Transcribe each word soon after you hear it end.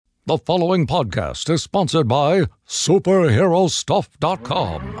The following podcast is sponsored by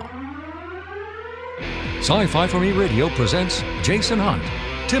SuperheroStuff.com. Sci-Fi for Me Radio presents Jason Hunt,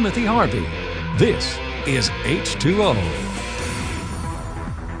 Timothy Harvey. This is H2O.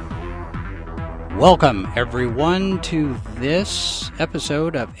 Welcome, everyone, to this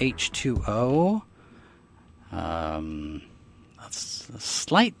episode of H2O. That's a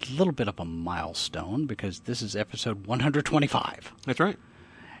slight little bit of a milestone because this is episode 125. That's right.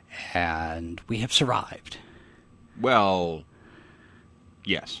 And we have survived. Well,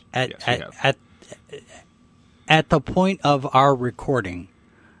 yes. At the point of our recording,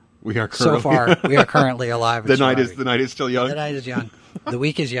 we are so far we are currently alive. The night is still young. The night is young. The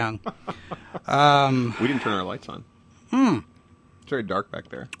week is young. We didn't turn our lights on. It's very dark back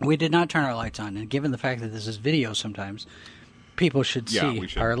there. We did not turn our lights on, and given the fact that this is video, sometimes people should see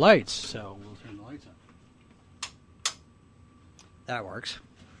our lights. So we'll turn the lights on. That works.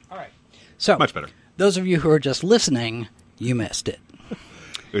 All right. So much better. Those of you who are just listening, you missed it. It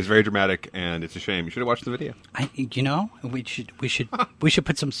was very dramatic, and it's a shame. You should have watched the video. We should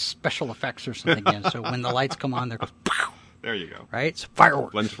put some special effects or something in, so when the lights come on, there goes pow. There you go. Right? It's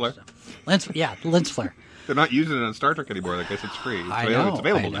fireworks. Lens flare. Lens flare. They're not using it on Star Trek anymore. I guess it's free. It's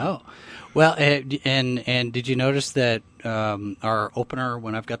available now. Well, and did you notice that our opener,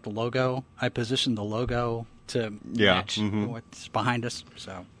 when I've got the logo, I positioned the logo to match what's behind us.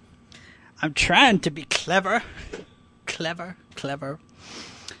 So I'm trying to be clever.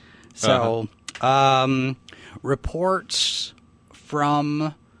 So reports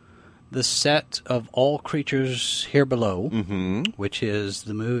from the set of All Creatures Here Below, which is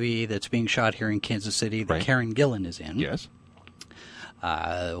the movie that's being shot here in Kansas City that Karen Gillan is in. Yes.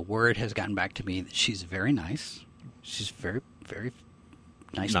 Word has gotten back to me that she's very nice. She's very, very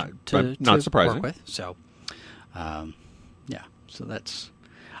nice to surprising. work with. So, so that's...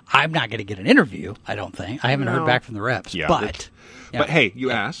 I'm not going to get an interview, I don't think. I haven't heard back from the reps. Yeah, but hey, you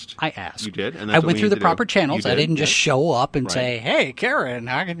asked. I asked. You did. And I went through the proper channels. I didn't just show up and Right. say, "Hey, Karen,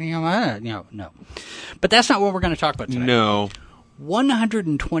 how can no." But that's not what we're going to talk about today. No.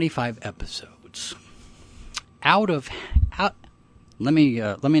 125 episodes. Let me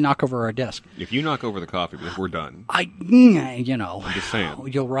knock over our desk. If you knock over the coffee, we're done. I'm just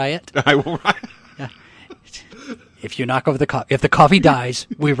saying. You'll riot. I will riot. If you knock over the coffee, if the coffee dies,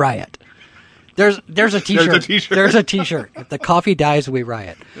 we riot. There's a T-shirt. There's a T-shirt. There's a T-shirt. If the coffee dies, we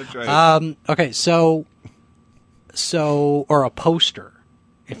riot. That's right. Okay, so or a poster.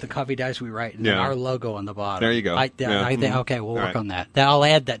 If the coffee dies, we riot. And then our logo on the bottom. There you go. I think okay, we'll work on that. I'll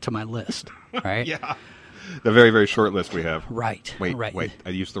add that to my list. Right? Yeah. The very, very short list we have. Right. Wait. I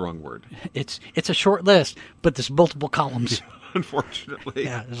used the wrong word. It's a short list, but there's multiple columns. Unfortunately.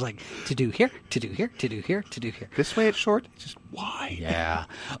 Yeah, it's like to do here, to do here, to do here, to do here. This way it's short. It's just why? Yeah.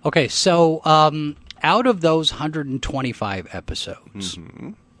 Okay, so out of those 125 episodes,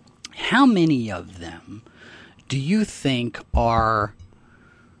 how many of them do you think are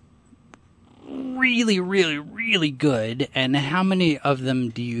really, really, really good, and how many of them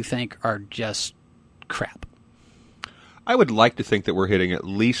do you think are just crap? I would like to think that we're hitting at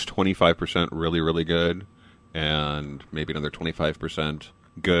least 25% really, really good, and maybe another 25%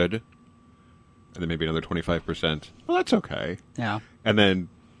 good, and then maybe another 25%. Well, that's okay. Yeah. And then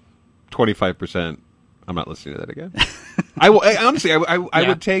 25%. I'm not listening to that again. I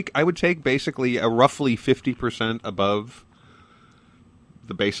would take basically a roughly 50% above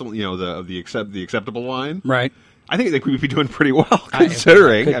the basal, the acceptable line. Right. I think they could be doing pretty well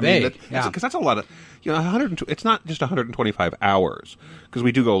considering. Because that's a lot of 100. It's not just 125 hours because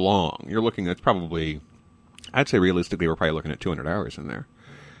we do go long. You're looking at probably, I'd say realistically, we're probably looking at 200 hours in there,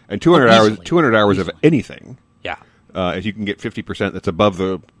 and 200 hours. 200 hours of anything. Yeah. If you can get 50% that's above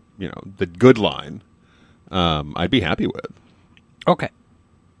the the good line, I'd be happy with. Okay.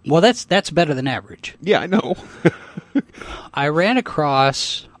 Well, that's better than average. Yeah, I know. I ran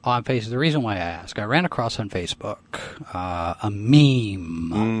across on Facebook. The reason why I ask, I ran across on Facebook a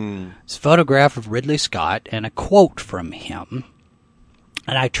meme. It's a photograph of Ridley Scott and a quote from him.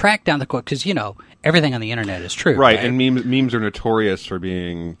 And I tracked down the quote because, everything on the internet is true. Right, and memes are notorious for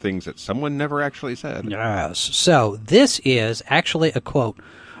being things that someone never actually said. Yes. So this is actually a quote,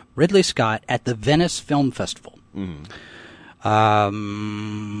 Ridley Scott at the Venice Film Festival.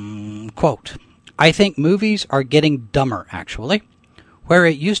 Quote, "I think movies are getting dumber, actually. Where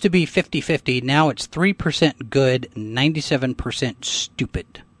it used to be 50-50, now it's 3% good, 97%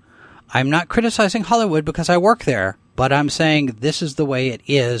 stupid. I'm not criticizing Hollywood because I work there, but I'm saying this is the way it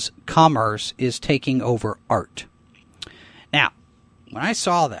is. Commerce is taking over art." Now, when I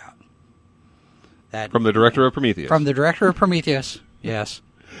saw that from the director of Prometheus. From the director of Prometheus, yes.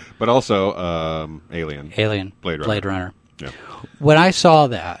 But also Alien. Blade Runner. Yeah. When I saw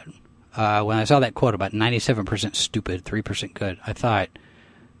that quote about 97% stupid, 3% good, I thought,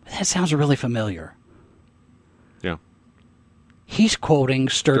 that sounds really familiar. Yeah. He's quoting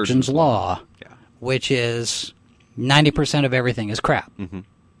Sturgeon's Law, yeah. which is 90% of everything is crap,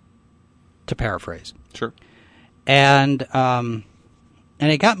 to paraphrase. Sure. And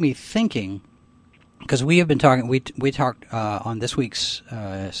it got me thinking, because we have been talking, we talked on this week's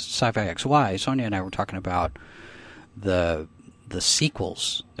Sci-Fi XY, Sonia and I were talking about the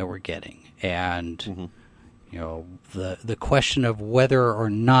sequels that we're getting, and the question of whether or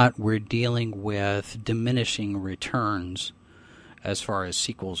not we're dealing with diminishing returns as far as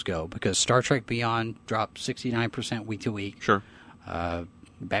sequels go, because Star Trek Beyond dropped 69% week to week. Sure.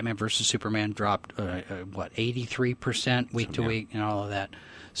 Batman vs. Superman dropped 83% week to week, and all of that.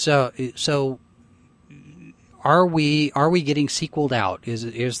 So are we getting sequeled out?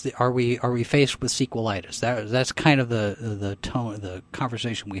 Are we faced with sequelitis? That's kind of the tone, the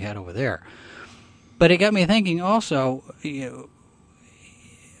conversation we had over there. But it got me thinking also,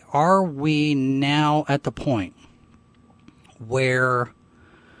 are we now at the point where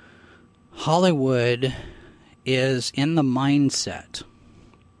Hollywood is in the mindset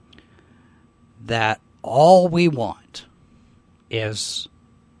that all we want is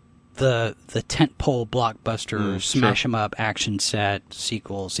the tentpole blockbuster, smash 'em up action set,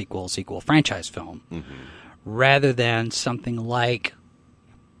 sequel, franchise film, rather than something like,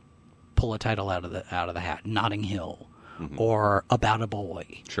 pull a title out of the hat, Notting Hill, or About a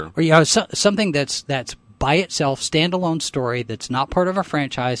Boy, or something that's by itself, standalone story that's not part of a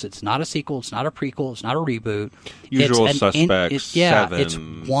franchise. It's not a sequel. It's not a prequel. It's not a reboot. Usual Suspects. It's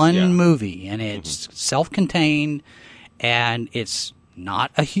one movie, and it's self-contained, and it's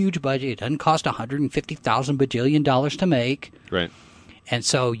not a huge budget. It doesn't cost $150,000 bajillion to make. Right. And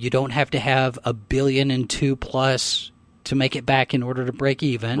so you don't have to have $1 billion and $2 plus to make it back in order to break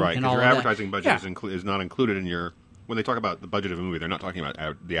even. Right. And all all your of advertising that. budget is not included in your. When they talk about the budget of a movie, they're not talking about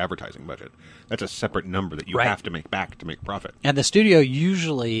the advertising budget. That's a separate number that you have to make back to make profit. And the studio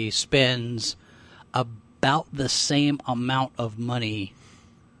usually spends about the same amount of money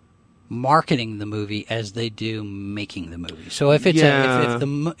marketing the movie as they do making the movie. So if it's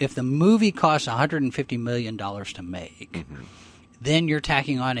if the movie costs $150 million to make, then you're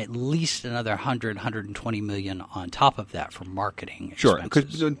tacking on at least another $120 million on top of that for marketing expenses. Sure,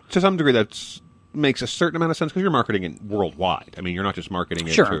 because to some degree that's makes a certain amount of sense because you're marketing it worldwide. I mean, you're not just marketing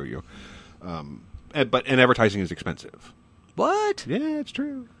it to you. But advertising is expensive. What? Yeah, it's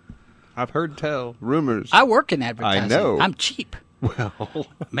true. I've heard tell rumors. I work in advertising. I know. I'm cheap. Well,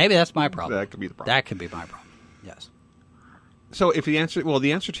 maybe that's my problem. That could be the problem. That could be my problem. Yes. So if the answer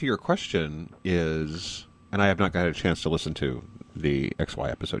to your question is, and I have not got a chance to listen to the XY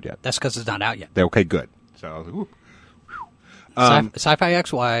episode yet. That's because it's not out yet. Okay, good. So, Sci-Fi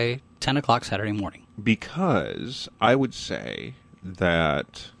XY, 10 o'clock Saturday morning. Because I would say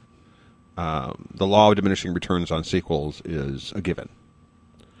that the law of diminishing returns on sequels is a given.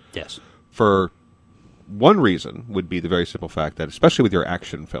 Yes. For one reason would be the very simple fact that, especially with your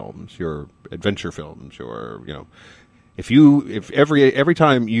action films, your adventure films, if every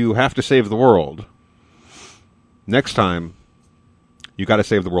time you have to save the world, next time you got to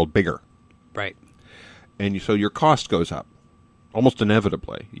save the world bigger. Right. And so your cost goes up. Almost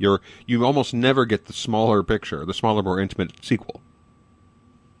inevitably, you almost never get the smaller picture, the smaller, more intimate sequel.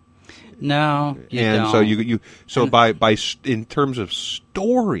 No, you don't. So by in terms of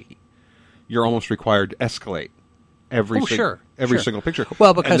story, you're almost required to escalate every single picture.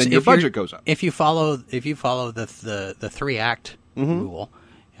 Well, because and then your budget goes up. If you follow the 3-act rule,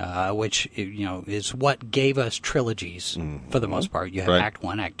 which is what gave us trilogies for the most part. You have Act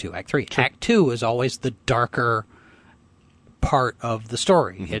 1, Act 2, Act 3. Sure. Act 2 is always the darker part of the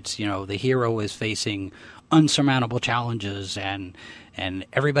story. It's the hero is facing unsurmountable challenges and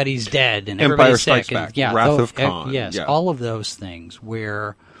everybody's dead and Empire everybody's Strikes sick. Back, Wrath of Khan. Yes, all of those things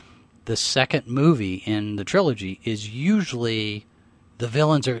where the second movie in the trilogy is usually the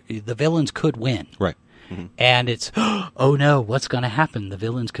villains could win. Right. And it's, oh no, what's going to happen? The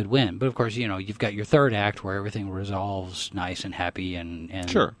villains could win. But of course, you've got your third act where everything resolves nice and happy and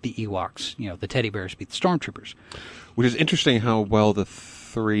the Ewoks, the teddy bears beat the stormtroopers. Which is interesting how well the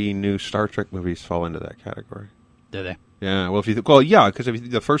 3 new Star Trek movies fall into that category. Do they? Yeah, well, because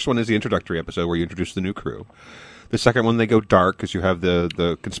the first one is the introductory episode where you introduce the new crew. The second one, they go dark because you have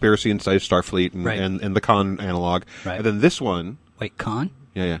the conspiracy inside Starfleet and the Khan analog. Right. And then this one... Wait, Khan?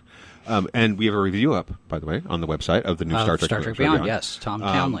 Yeah. And we have a review up, by the way, on the website of the new Star Trek Beyond. Yes, Tom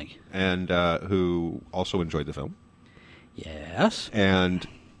Townley. And who also enjoyed the film. Yes. And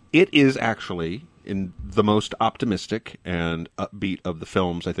it is actually in the most optimistic and upbeat of the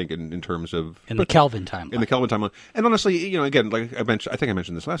films, I think, in terms of in the Kelvin timeline. In the Kelvin timeline, and honestly, again, like I mentioned, I think I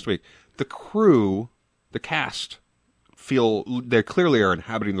mentioned this last week. The crew, the cast, feel they clearly are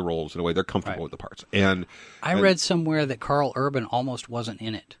inhabiting the roles in a way they're comfortable with the parts. And I read somewhere that Carl Urban almost wasn't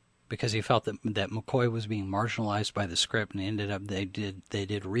in it because he felt that McCoy was being marginalized by the script, and ended up they did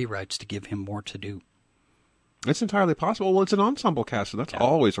rewrites to give him more to do. It's entirely possible. Well, it's an ensemble cast, so that's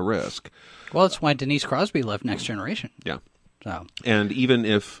always a risk. Well, it's why Denise Crosby left Next Generation. Yeah. So, and even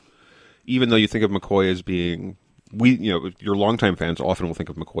though you think of McCoy as being, your longtime fans often will think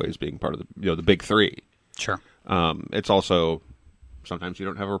of McCoy as being part of the big three. Sure. It's also sometimes you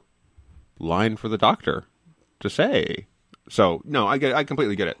don't have a line for the Doctor to say. So no, I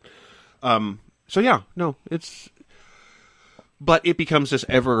completely get it. So yeah, no, but it becomes this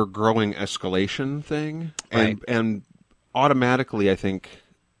ever-growing escalation thing, and automatically, I think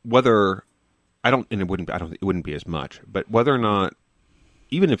it wouldn't be as much, but whether or not,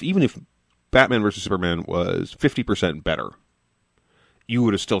 even if Batman versus Superman was 50% better, you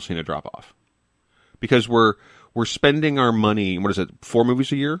would have still seen a drop off, because we're spending our money. What is it? 4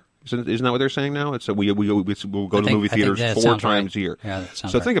 movies a year? Isn't that what they're saying now? It's we'll go to the movie theaters 4 times a year. Yeah, that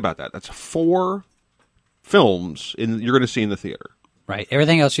sounds so right. Think about that. That's 4 films you're going to see in the theater. Right.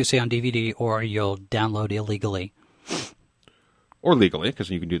 Everything else you see on DVD or you'll download illegally. Or legally, because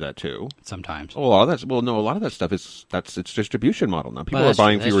you can do that too. Sometimes. Oh, a lot of that stuff it's distribution model now. People are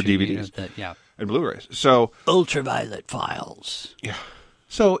buying fewer DVDs and Blu-rays. So ultraviolet files. Yeah.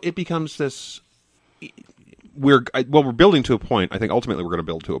 So it becomes this. We're building to a point. I think ultimately we're going to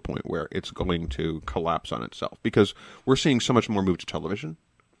build to a point where it's going to collapse on itself, because we're seeing so much more move to television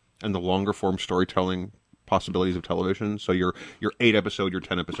and the longer form storytelling possibilities of television. So your 8-episode, your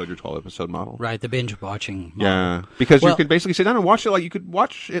 10-episode, your 12-episode model. Right, the binge watching model. Yeah, because you could basically sit down and watch it like you could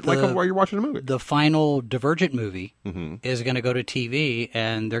watch it while you're watching a movie. The final Divergent movie is going to go to TV,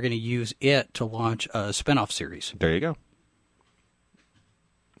 and they're going to use it to launch a spin-off series. There you go.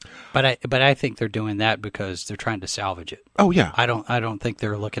 But I think they're doing that because they're trying to salvage it. Oh yeah. I don't think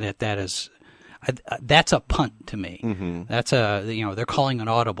they're looking at that as that's a punt to me. Mm-hmm. That's they're calling an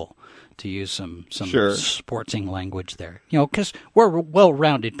audible, to use some sportsing language there. Because we're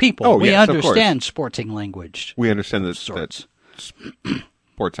well-rounded people. Oh, we yes, understand sportsing language. We understand that sports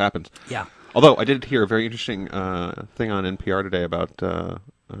happens. Yeah. Although I did hear a very interesting thing on NPR today about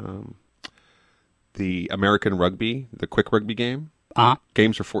the American rugby, the quick rugby game.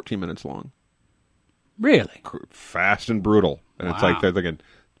 Games are 14 minutes long. Really? Fast and brutal. And It's like they're thinking,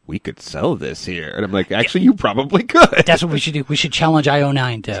 we could sell this here. And I'm like, actually, you probably could. That's what we should do. We should challenge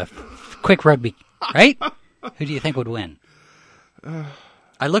IO9 to quick rugby, right? Who do you think would win?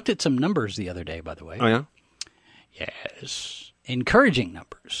 I looked at some numbers the other day, by the way. Oh, yeah? Yes. Encouraging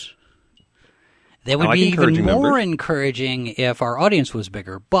numbers. They would be even more encouraging if our audience was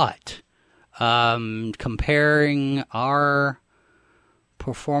bigger, but comparing our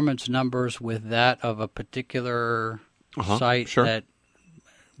performance numbers with that of a particular site that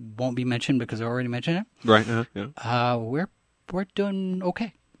won't be mentioned because I already mentioned it. Right. Yeah. We're doing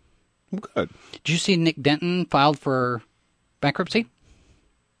okay. Good. Did you see Nick Denton filed for bankruptcy?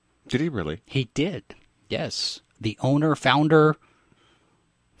 Did he really? He did. Yes. The owner, founder,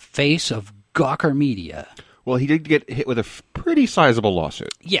 face of Gawker Media. Well, he did get hit with a pretty sizable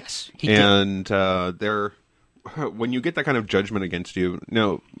lawsuit. Yes, he did. And when you get that kind of judgment against you,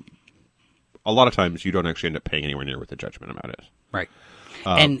 a lot of times you don't actually end up paying anywhere near what the judgment amount is. Right.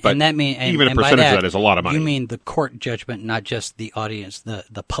 And that means even a percentage of that is a lot of money. You mean the court judgment, not just the audience,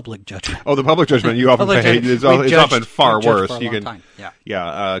 the public judgment. Oh, the public judgment you often pay is often far worse.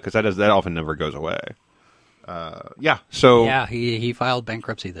 Because that often never goes away. He filed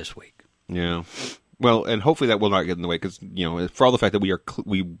bankruptcy this week. Yeah. Well, and hopefully that will not get in the way, because for all the fact that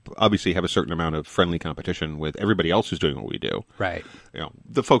we obviously have a certain amount of friendly competition with everybody else who's doing what we do. Right.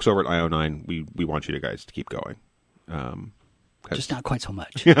 The folks over at IO9, we want you guys to keep going. Just not quite so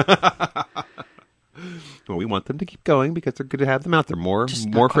much. Well, we want them to keep going because they're good to have them out there. More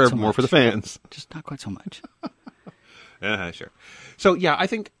for the fans. Just not quite so much. Sure. So yeah, I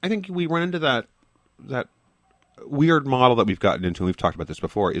think we run into that weird model that we've gotten into, and we've talked about this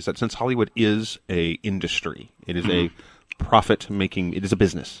before, is that since Hollywood is a industry, it is a profit-making, it is a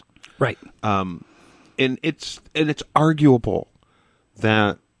business. Right. And it's arguable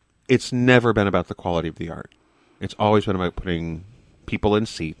that it's never been about the quality of the art. It's always been about putting people in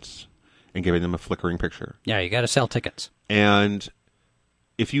seats and giving them a flickering picture. Yeah, you got to sell tickets. And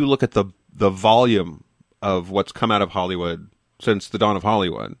if you look at the volume of what's come out of Hollywood since the dawn of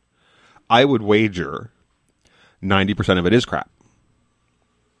Hollywood, I would wager 90% of it is crap.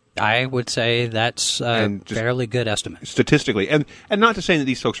 I would say that's a fairly good estimate. Statistically. And not to say that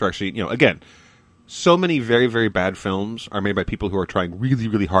these folks are actually, again, so many very, very bad films are made by people who are trying really,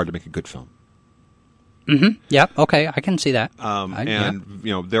 really hard to make a good film. Mm-hmm. Yeah. Okay. I can see that.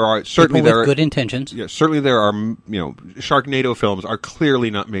 There are certainly people with good intentions. Yeah, certainly there are. Sharknado films are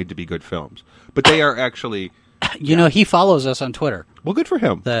clearly not made to be good films, but they are actually. He follows us on Twitter. Well, good for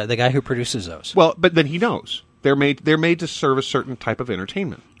him. The guy who produces those. Well, but then he knows they're made to serve a certain type of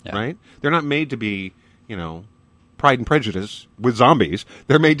entertainment, right? They're not made to be, Pride and Prejudice with zombies.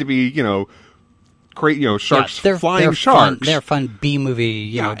 They're made to be, sharks flying sharks. They're fun B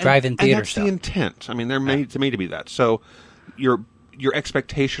movie, drive-in theater and that's stuff. the intent. I mean, they're made to be that. So your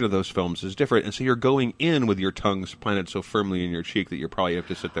expectation of those films is different, and so you're going in with your tongue planted so firmly in your cheek that you probably have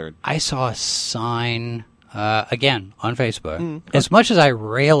to sit there. I saw a sign again on Facebook. As much as I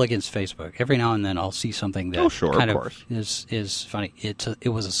rail against Facebook, every now and then I'll see something that kind of is funny. It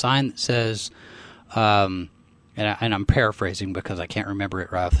was a sign that says. And I'm paraphrasing because I can't remember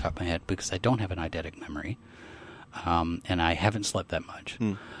it right off the top of my head because I don't have an eidetic memory, and I haven't slept that much.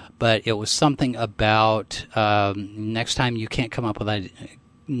 But it was something about next time you can't come up with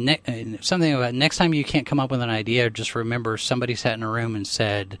next time you can't come up with an idea, just remember somebody sat in a room and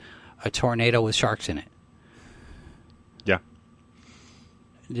said a tornado with sharks in it. Yeah.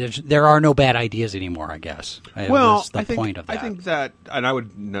 There are no bad ideas anymore, I guess. Well, I think of that. I think that, and I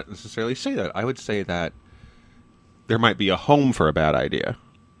would not necessarily say that. I would say that there might be a home for a bad idea.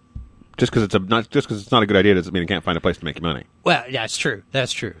 Just because it's not a good idea doesn't mean it can't find a place to make you money. Well, yeah, it's true.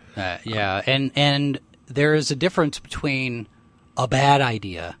 That's true. And there is a difference between a bad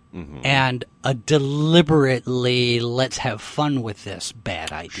idea and a deliberately let's have fun with this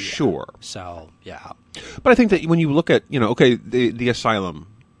bad idea. Sure. So yeah. But I think that when you look at the Asylum,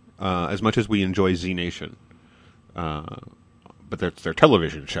 as much as we enjoy Z Nation, but that's their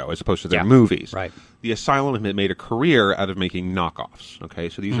television show as opposed to their movies. Right. The Asylum had made a career out of making knockoffs. Okay,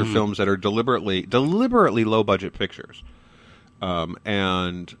 so these are films that are deliberately low-budget pictures,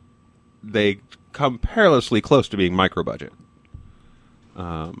 and they come perilously close to being micro-budget.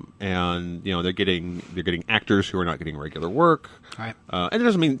 And they're getting actors who are not getting regular work. Right. And it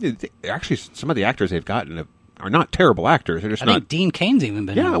doesn't mean actually some of the actors they've gotten are not terrible actors. They're just I think Dean Cain's even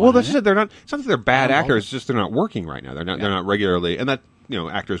been. Yeah, well, that's it. They're not. It's not that they're bad actors. It's just they're not working right now. They're not. Yeah. They're not regularly, and that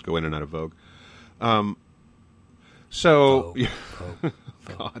actors go in and out of vogue. So,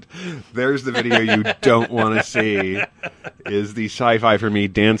 God, there's the video you don't want to see. Is the Sci-Fi for Me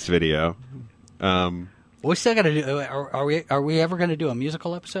dance video? We still got to do. Are we ever going to do a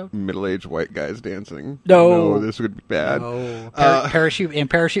musical episode? Middle-aged white guys dancing. No, this would be bad. No, parachute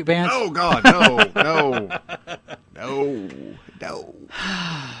bands. Oh God, no.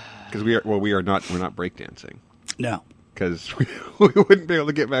 Because we are not breakdancing. No. Because we wouldn't be able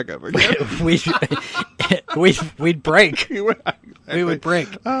to get back up again. We'd break. We would break.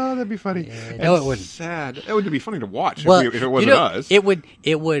 Oh, that'd be funny. Yeah, no, it wouldn't. Sad. It would be funny to watch if it wasn't us. It would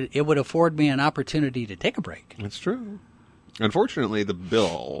afford me an opportunity to take a break. That's true. Unfortunately, the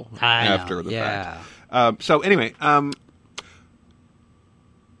bill after the fact. So anyway,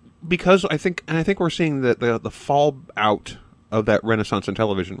 because I think we're seeing the fallout of that renaissance in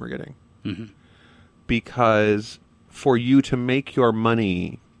television we're getting. Mm-hmm. Because for you to make your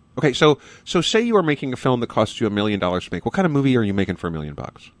money, okay, so say you are making a film that costs you $1 million to make. What kind of movie are you making for $1 million?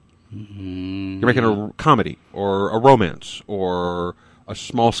 Mm-hmm. You're making a comedy or a romance or a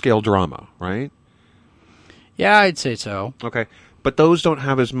small scale drama, right? Yeah, I'd say so. Okay, but those don't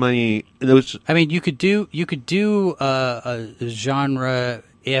have as many. Those. I mean, you could do a genre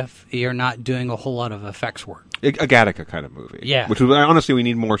if you're not doing a whole lot of effects work. A Gattaca kind of movie. Yeah. Which honestly, we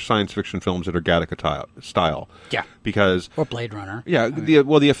need more science fiction films that are Gattaca style. Yeah. Because. Or Blade Runner. Yeah.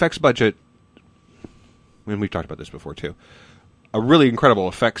 The effects budget, and we've talked about this before too, a really incredible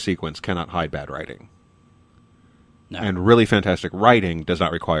effects sequence cannot hide bad writing. No. And really fantastic writing does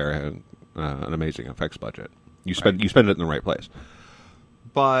not require an amazing effects budget. You spend it in the right place.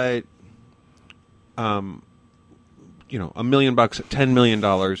 But, $1 million, $10 million,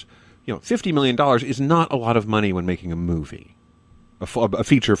 $50 million is not a lot of money when making a movie, a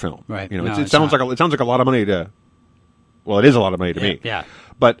feature film. Right. It sounds like a lot of money to. Well, it is a lot of money to me. Yeah.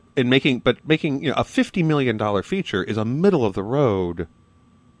 But making a $50 million feature is a middle of the road.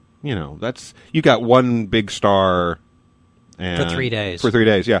 That's you got one big star. And for 3 days. For 3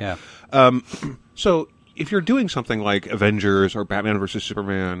 days, yeah. So if you're doing something like Avengers or Batman vs.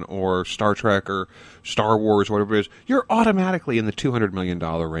 Superman or Star Trek or Star Wars or whatever it is, you're automatically in the $200 million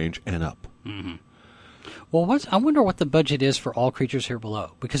range and up. Mm-hmm. Well, I wonder what the budget is for All Creatures Here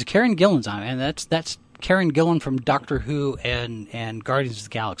Below, because Karen Gillan's on it, and that's Karen Gillan from Doctor Who and Guardians of the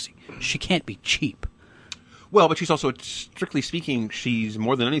Galaxy. She can't be cheap. Well, but she's also, strictly speaking, she's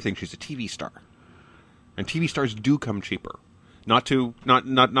more than anything, she's a TV star. And TV stars do come cheaper. Not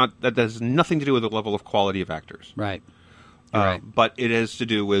that has nothing to do with the level of quality of actors. Right. Right. But it has to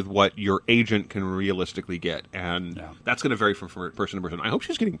do with what your agent can realistically get. And that's going to vary from person to person. I hope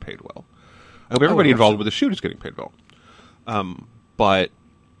she's getting paid well. I hope everybody involved with the shoot is getting paid well. But,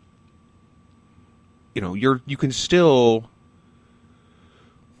 you can still...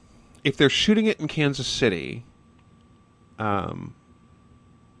 If they're shooting it in Kansas City, I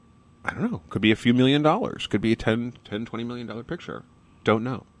don't know. Could be a few $1 million. Could be a $20 million picture. Don't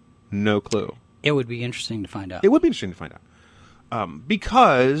know. No clue. It would be interesting to find out. It would be interesting to find out.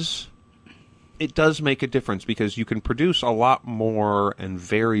 Because it does make a difference, because you can produce a lot more and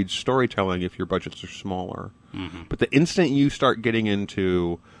varied storytelling if your budgets are smaller. Mm-hmm. But the instant you start getting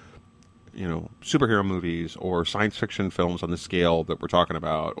into... superhero movies or science fiction films on the scale that we're talking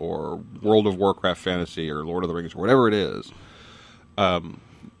about, or World of Warcraft fantasy or Lord of the Rings or whatever it is,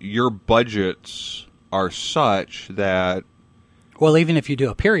 your budgets are such that... Well, even if you do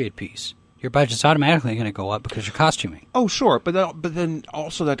a period piece, your budget's automatically going to go up because you're costuming. Oh, sure. But then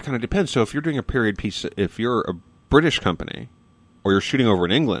also that kind of depends. So if you're doing a period piece, if you're a British company or you're shooting over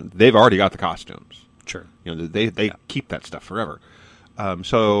in England, they've already got the costumes. Sure. They keep that stuff forever.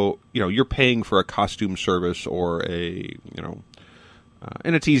 So, you're paying for a costume service or and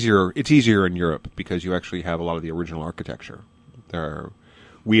it's easier in Europe because you actually have a lot of the original architecture.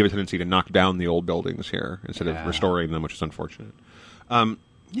 We have a tendency to knock down the old buildings here instead of restoring them, which is unfortunate. So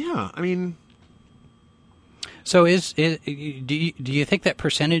do you think that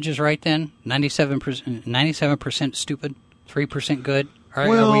percentage is right then? 97% stupid, 3% good?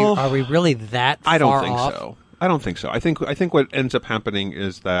 Are we really that far off? I don't think so. I don't think so. I think what ends up happening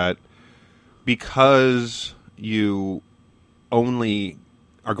is that because you only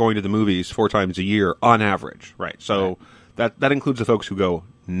are going to the movies 4 times a year on average, right? So that includes the folks who go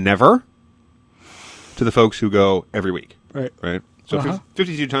never to the folks who go every week, right? So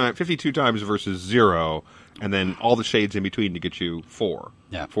 52 times versus 0, and then all the shades in between to get you 4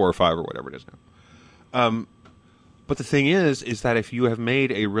 or 5 or whatever it is now. But the thing is that if you have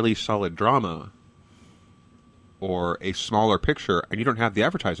made a really solid drama or a smaller picture, and you don't have the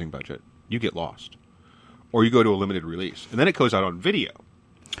advertising budget, you get lost. Or you go to a limited release. And then it goes out on video.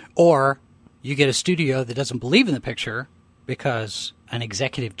 Or you get a studio that doesn't believe in the picture because an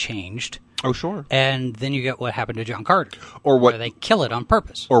executive changed. Oh, sure. And then you get what happened to John Carter. Or what where they kill it on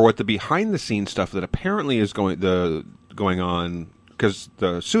purpose. Or what the behind-the-scenes stuff that apparently is going on, because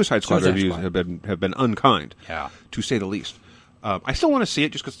the Suicide Squad reviews have been unkind, to say the least. I still want to see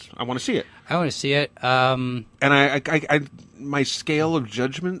it just because I want to see it. I want to see it. And I my scale of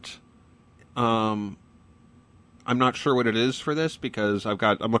judgment, I'm not sure what it is for this because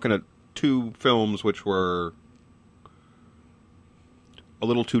I'm looking at 2 films which were a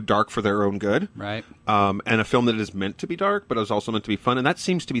little too dark for their own good. Right. And a film that is meant to be dark, but is also meant to be fun. And that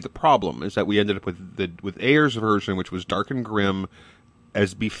seems to be the problem, is that we ended up with Ayer's version, which was dark and grim,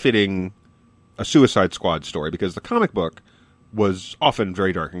 as befitting a Suicide Squad story, because the comic book was often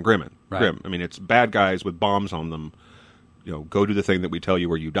very dark and grim. Right. I mean, it's bad guys with bombs on them. Go do the thing that we tell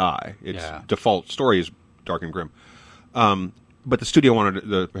you or you die. Its default story is dark and grim. But the studio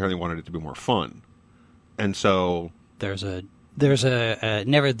apparently wanted it to be more fun, and so there's a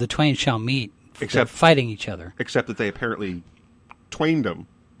never the twain shall meet. Except fighting each other. Except that they apparently twained them,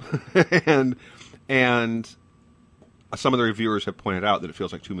 and some of the reviewers have pointed out that it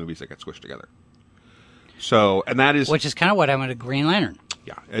feels like 2 movies that got squished together. So, and that is... Which is kind of what happened to Green Lantern.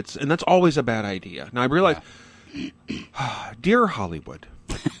 Yeah, and that's always a bad idea. Now, I realize... Yeah. Dear Hollywood,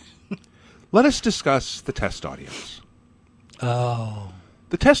 let us discuss the test audience. Oh.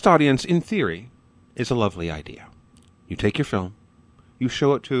 The test audience, in theory, is a lovely idea. You take your film, you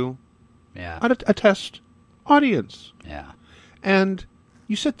show it to a test audience. Yeah. And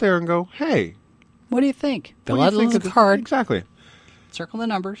you sit there and go, hey... What do you think? Fill out a little card. Exactly. Circle the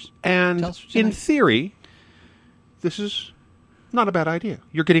numbers. And in theory... This is not a bad idea.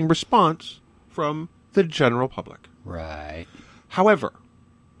 You're getting response from the general public. Right. However,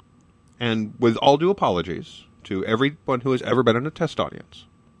 and with all due apologies to everyone who has ever been in a test audience,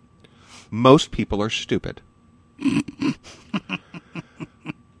 most people are stupid.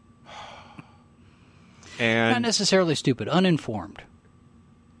 And not necessarily stupid, uninformed.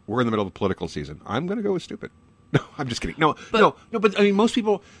 We're in the middle of the political season. I'm going to go with stupid. No, I'm just kidding. No, but I mean, most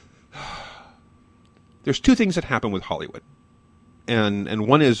people... There's 2 things that happen with Hollywood. And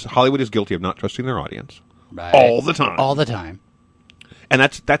one is Hollywood is guilty of not trusting their audience. Right. All the time. All the time. And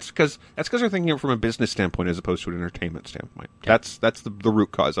that's because they're thinking of it from a business standpoint as opposed to an entertainment standpoint. Yeah. That's the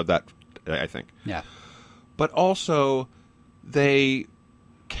root cause of that, I think. Yeah. But also, they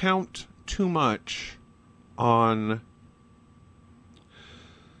count too much on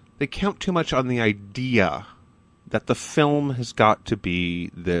the idea that the film has got to be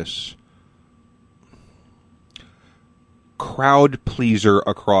this crowd pleaser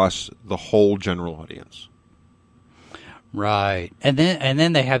across the whole general audience. Right. And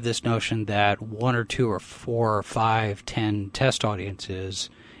then they have this notion that 1 or 2 or 4 or 5, 10 test audiences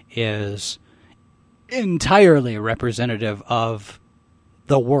is entirely representative of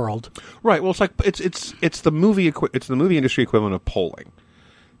the world. Right. Well, it's like it's the movie industry equivalent of polling.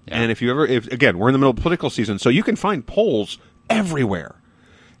 Yeah. And if again, we're in the middle of political season, so you can find polls everywhere.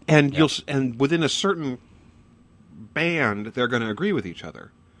 And and within a certain band, they're going to agree with each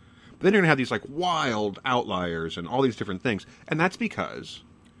other. But then you're going to have these like wild outliers and all these different things. And that's because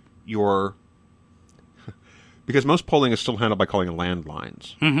because most polling is still handled by calling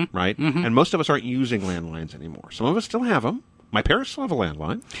landlines, right? Mm-hmm. And most of us aren't using landlines anymore. Some of us still have them. My parents still have a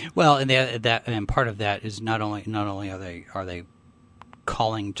landline. Well, and part of that is not only are they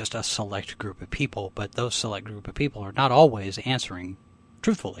calling just a select group of people, but those select group of people are not always answering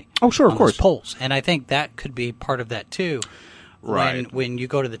truthfully. Oh, sure, of course. Polls, and I think that could be part of that too. Right. When you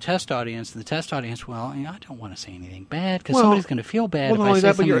go to the test audience, well, I don't want to say anything bad because somebody's going to feel bad if I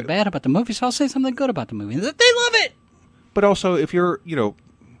say something bad about the movie, so I'll say something good about the movie. They love it! But also, if you're,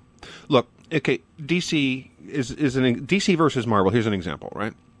 look, okay, DC DC versus Marvel. Here's an example,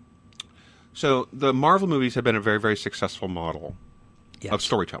 right? So the Marvel movies have been a very, very successful model of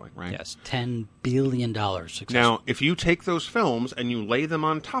storytelling, right? Yes, $10 billion successful. Now, if you take those films and you lay them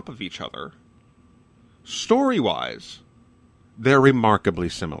on top of each other, story-wise, they're remarkably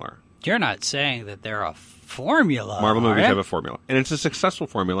similar. You're not saying that they're a formula. Marvel movies have a formula. And it's a successful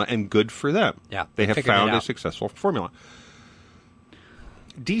formula, and good for them. Yeah, they have found a successful formula.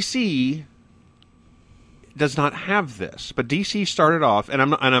 DC does not have this, but DC started off,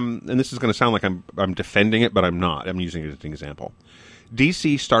 and this is going to sound like I'm defending it, but I'm not. I'm using it as an example.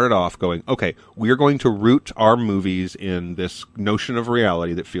 DC started off going, okay, we're going to root our movies in this notion of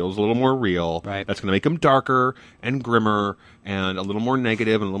reality that feels a little more real. Right. That's going to make them darker and grimmer and a little more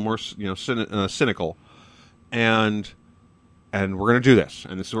negative and a little more cynical. And we're going to do this,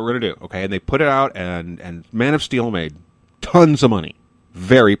 and this is what we're going to do. Okay, and they put it out, and Man of Steel made tons of money,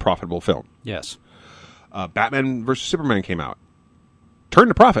 very profitable film. Yes. Batman vs. Superman came out,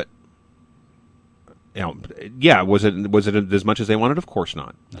 turned a profit. Was it as much as they wanted? Of course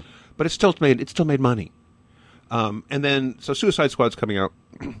not. No. But it still made money. And then so Suicide Squad's coming out,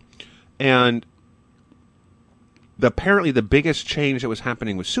 and apparently the biggest change that was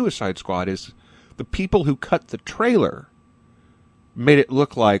happening with Suicide Squad is the people who cut the trailer made it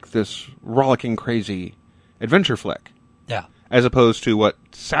look like this rollicking, crazy adventure flick. Yeah. As opposed to what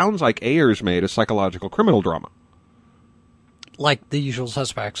sounds like Ayers made, a psychological criminal drama. Like The Usual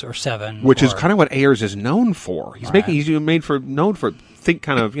Suspects or Seven. Which is kind of what Ayers is known for. He's known for think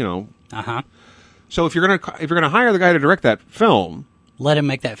kind of, Uh-huh. So if you're gonna hire the guy to direct that film, let him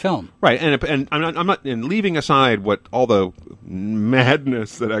make that film. Right. And I'm not leaving aside what all the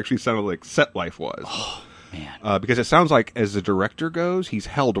madness that actually sounded like set life was. Oh, man. Because it sounds like as the director goes, he's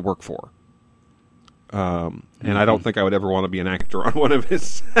hell to work for. And I don't think I would ever want to be an actor on one of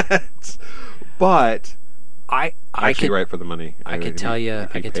his sets. But I could write for the money. I could tell you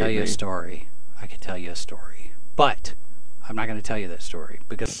a story. But I'm not going to tell you that story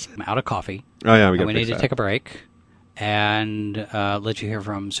because I'm out of coffee. Oh yeah, we need to take a break and let you hear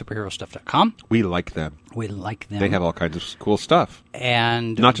from superherostuff.com. We like them. They have all kinds of cool stuff.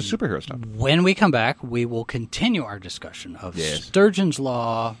 And not just superhero stuff. When we come back, we will continue our discussion of Sturgeon's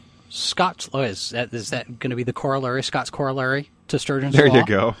Law, Scott's Law. Is that going to be the corollary, Scott's corollary to Sturgeon's Law? There you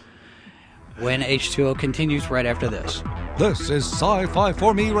go. When H2O continues right after this. This is Sci-Fi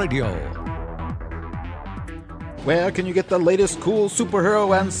for Me Radio. Where can you get the latest cool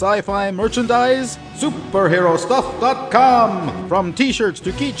superhero and sci-fi merchandise? SuperheroStuff.com! From t-shirts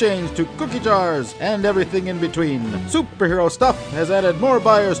to keychains to cookie jars and everything in between. Superhero Stuff has added more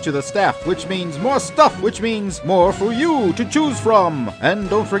buyers to the staff, which means more stuff, which means more for you to choose from. And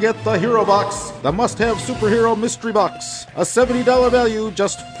don't forget the Hero Box, the must-have superhero mystery box. A $70 value,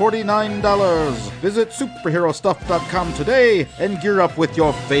 just $49. Visit SuperheroStuff.com today and gear up with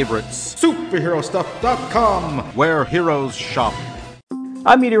your favorites. SuperheroStuff.com, where heroes shop.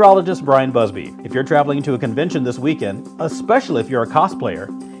 I'm meteorologist Brian Busby. If you're traveling to a convention this weekend, especially if you're a cosplayer,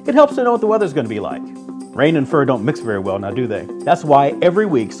 it helps to know what the weather's going to be like. Rain and fur don't mix very well, now do they? That's why every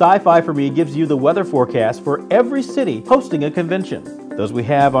week Sci-Fi for Me gives you the weather forecast for every city hosting a convention. Those we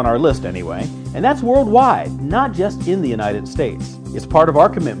have on our list anyway. And that's worldwide, not just in the United States. It's part of our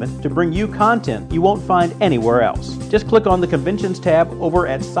commitment to bring you content you won't find anywhere else. Just click on the Conventions tab over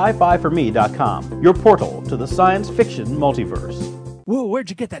at sci-fi4me.com, your portal to the science fiction multiverse. Whoa, where'd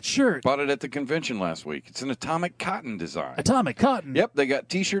you get that shirt? Bought it at the convention last week. It's an Atomic Cotton design. Atomic Cotton? Yep, they got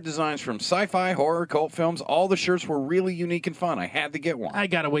t-shirt designs from sci-fi, horror, cult films. All the shirts were really unique and fun. I had to get one. I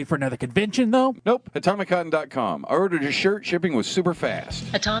gotta wait for another convention, though? Nope, AtomicCotton.com. I ordered a shirt. Shipping was super fast.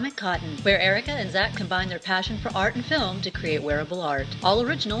 Atomic Cotton, where Erica and Zach combine their passion for art and film to create wearable art. All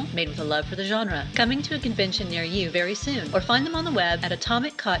original, made with a love for the genre. Coming to a convention near you very soon, or find them on the web at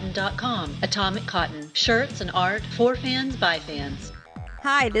AtomicCotton.com. Atomic Cotton, shirts and art for fans by fans.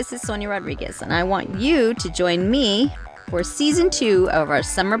 Hi, this is Sonia Rodriguez, and I want you to join me for Season 2 of our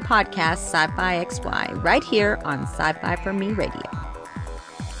summer podcast, Sci-Fi XY, right here on Sci-Fi for Me Radio.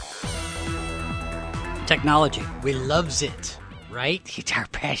 Technology. We loves it, right? It's our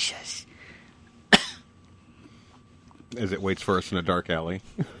precious. As it waits for us in a dark alley.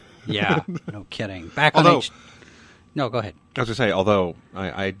 Yeah, no kidding. Back Although, on No, go ahead. I was going to say, although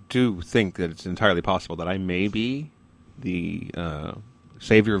I do think that it's entirely possible that I may be the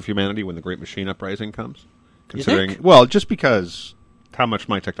savior of humanity when the Great Machine Uprising comes. Considering, you think? well, just because how much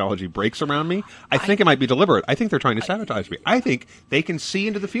my technology breaks around me, I think it might be deliberate. I think they're trying to sabotage me. I think they can see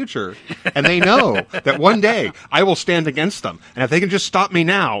into the future, and they know that one day I will stand against them. And if they can just stop me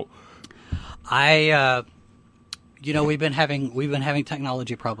now, we've been having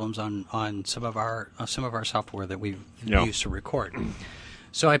technology problems on some of our software that we've used to record.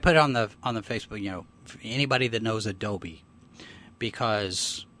 So I put it on the Facebook. Anybody that knows Adobe,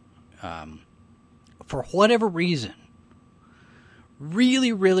 because for whatever reason,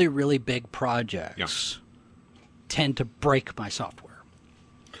 really, really, really big projects tend to break my software,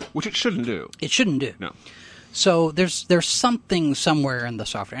 which it shouldn't do. It shouldn't do. No. So there's something somewhere in the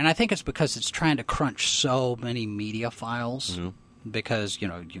software, and I think it's because it's trying to crunch so many media files, because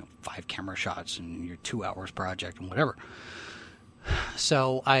 5 camera shots and your 2 hours project and whatever.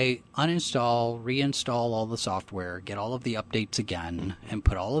 So I uninstall, reinstall all the software, get all of the updates again, and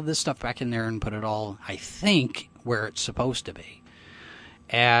put all of this stuff back in there and put it all, I think, where it's supposed to be.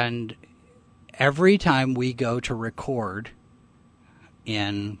 And every time we go to record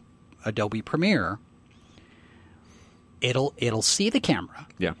in Adobe Premiere, it'll see the camera,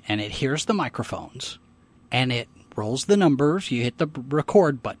 and it hears the microphones, and it rolls the numbers. You hit the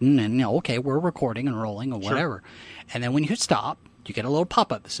record button, and okay, we're recording and rolling or whatever. And then when you hit stop, you get a little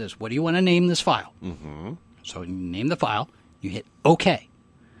pop-up that says, what do you want to name this file? Mm-hmm. So you name the file, you hit OK.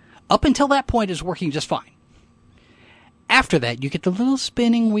 Up until that point, it's working just fine. After that, you get the little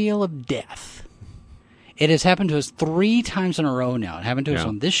spinning wheel of death. It has happened to us 3 times in a row now. It happened to us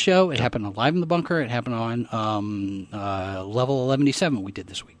on this show. It happened on Live in the Bunker. It happened on Level 1177 we did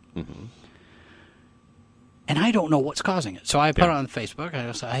this week. Mm-hmm. And I don't know what's causing it. So I put it on Facebook.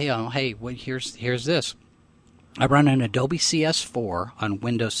 I say, hey, here's this. I run an Adobe CS4 on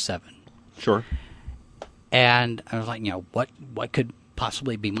Windows 7. Sure. And I was like, what could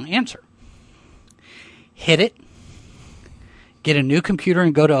possibly be my answer? Hit it. Get a new computer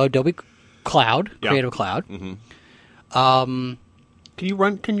and go to Adobe Cloud, Creative Cloud. Mm-hmm. Can you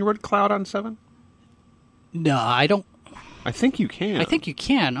run Cloud on 7? No, I don't. I think you can. I think you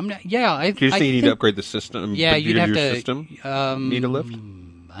can. I'm not. Yeah, I. Do you think you need to upgrade the system? Yeah, you'd have your to. System need a lift?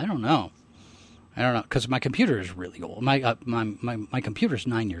 I don't know, because my computer is really old. My computer's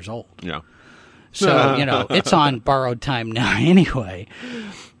 9 years old. Yeah. So it's on borrowed time now anyway.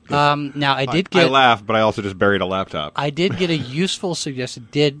 Now I did get. I laugh, but I also just buried a laptop. I did get a useful suggestion.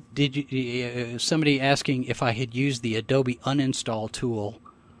 Did you, somebody asking if I had used the Adobe uninstall tool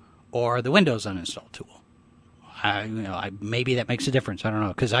or the Windows uninstall tool? Maybe that makes a difference. I don't know,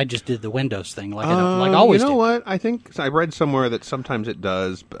 because I just did the Windows thing like I always. You know did. what? I think I read somewhere that sometimes it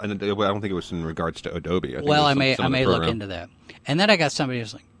does, but I don't think it was in regards to Adobe. I may look into that. And then I got somebody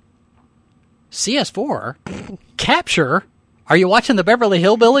who's like, CS4 capture. Are you watching the Beverly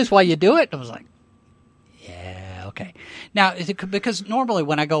Hillbillies while you do it? I was like, yeah, okay. Now, because normally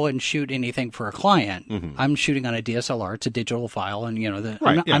when I go and shoot anything for a client, I'm shooting on a DSLR. It's a digital file, and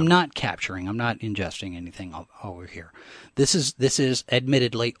I'm not capturing. I'm not ingesting anything over here. This is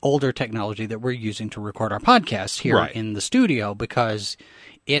admittedly older technology that we're using to record our podcast here in the studio, because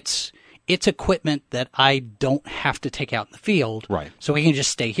it's equipment that I don't have to take out in the field. Right. So we can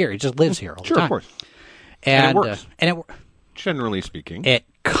just stay here. It just lives here all the time. Sure, of course. And it works. Generally speaking, it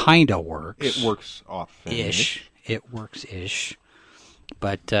kind of works. It works often-ish. It works-ish.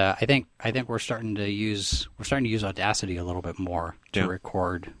 But I think we're starting to use Audacity a little bit more to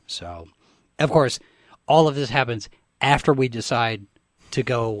record. So, of course, all of this happens after we decide to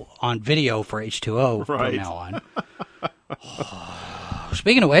go on video for H2O from now on.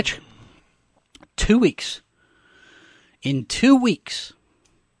 Speaking of which, 2 weeks. In 2 weeks,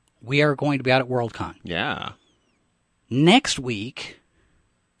 we are going to be out at Worldcon. Yeah. Next week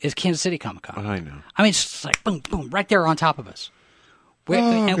is Kansas City Comic Con. I know. I mean, it's just like boom, boom, right there on top of us.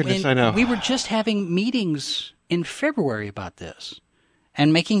 Goodness, I know. We were just having meetings in February about this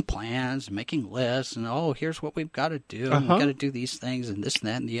and making plans, making lists, and here's what we've got to do. And we've got to do these things and this and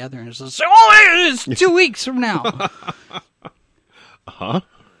that and the other. And it's like, it's 2 weeks from now. You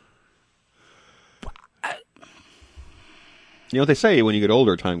know what they say, when you get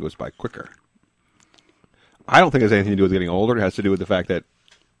older, time goes by quicker. I don't think it has anything to do with getting older. It has to do with the fact that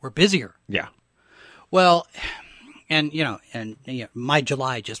we're busier. Yeah. Well, and my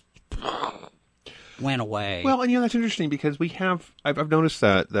July just went away. Well, and that's interesting because I've noticed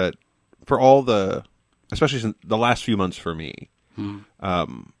that for all especially since the last few months for me,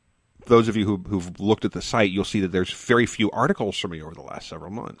 those of you who've looked at the site, you'll see that there's very few articles for me over the last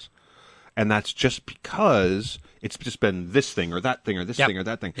several months. And that's just because it's just been this thing or that thing or this thing or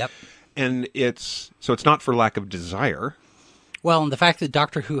that thing. Yep. And it's not for lack of desire. Well, and the fact that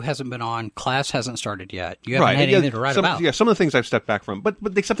Doctor Who hasn't been on, class hasn't started yet. You haven't had anything to write about. Yeah, some of the things I've stepped back from. But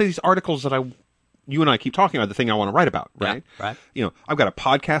except for these articles that you and I keep talking about, the thing I want to write about, right? Yeah, right. I've got a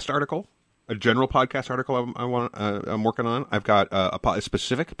podcast article, a general podcast article I'm working on. I've got a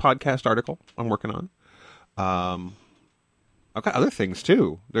specific podcast article I'm working on. I've got other things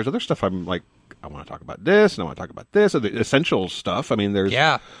too. There's other stuff I'm like, I want to talk about this, and I want to talk about this, or the essentials stuff. I mean, there's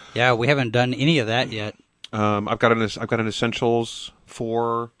yeah. We haven't done any of that yet. I've got an essentials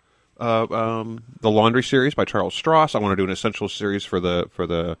for the Laundry series by Charles Stross. I want to do an essentials series for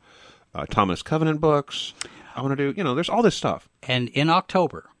the Thomas Covenant books. I want to do there's all this stuff. And in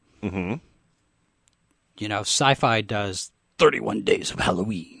October, Sci-Fi does 31 Days of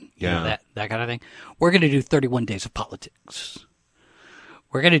Halloween. That kind of thing. We're going to do 31 Days of Politics.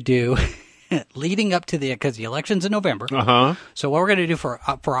 We're going to do, leading up to because the election's in November. So what we're going to do for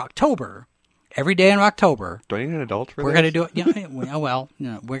October, every day in October. Do I need an adult for we're going to do it. We're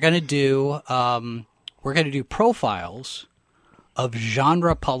going to do profiles of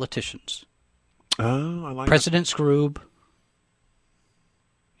genre politicians. Oh, I like President Scroob.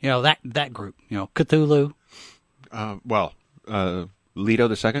 That group. Cthulhu. Leto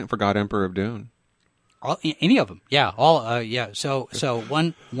II for God Emperor of Dune. Any of them, yeah. So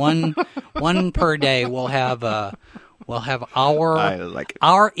one per day. We'll have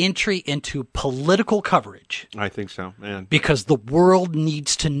our entry into political coverage. I think so, man. Because the world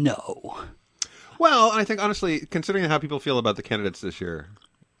needs to know. Well, I think honestly, considering how people feel about the candidates this year,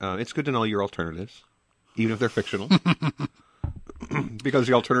 it's good to know your alternatives, even if they're fictional, because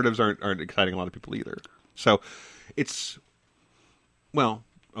the alternatives aren't exciting a lot of people either. So it's. Well,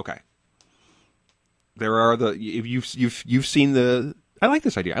 okay. There are if you've seen the. I like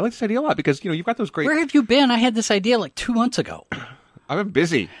this idea. I like this idea a lot because you've got those great. Where have you been? I had this idea like 2 months ago. I've been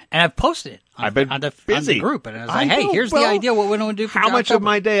busy, and I've posted it. I've been busy on the group, and I was like, "Hey, here's the idea. What we want to do for how much October. of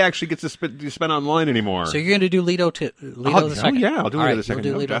my day actually gets to spend online anymore?" So you're going to do Leto the second? Yeah, I'll do Leto the second.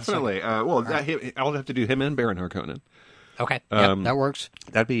 We'll definitely. I'll have to do him and Baron Harkonnen. Okay, that works.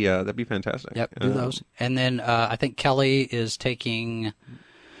 That'd be fantastic. Yep, do those, and then I think Kelly is taking.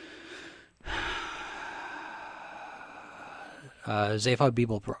 Zephyr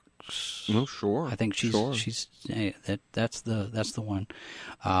Beeblebrook. Oh, sure. I think she's that's the one.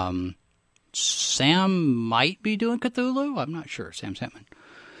 Sam might be doing Cthulhu. I'm not sure. Sam Sandman.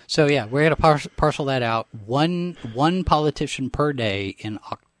 So yeah, we're gonna parcel that out. One politician per day in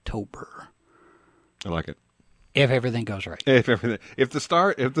October. I like it. If everything goes right. If the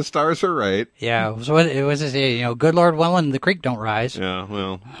stars are right. Yeah. So what was it? Good Lord willing, the creek don't rise. Yeah.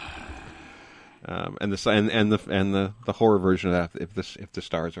 Well. And the horror version of that if the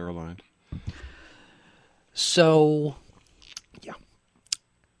stars are aligned. So, yeah,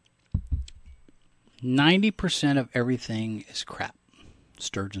 90% of everything is crap.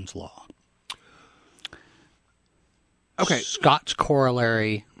 Sturgeon's law. Okay. Scott's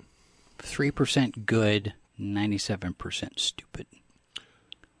corollary: 3% good, 97% stupid.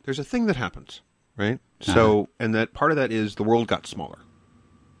 There's a thing that happens, right? So, and that part of that is the world got smaller.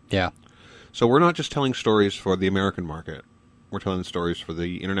 Yeah. So we're not just telling stories for the American market. We're telling stories for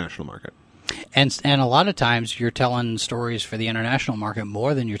the international market. And a lot of times you're telling stories for the international market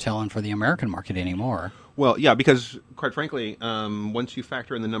more than you're telling for the American market anymore. Well, yeah, because quite frankly, once you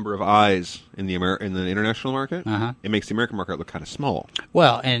factor in the number of eyes in the international market, it makes the American market look kind of small.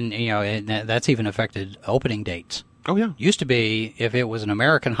 Well, and that's even affected opening dates. Oh yeah, Used to be if it was an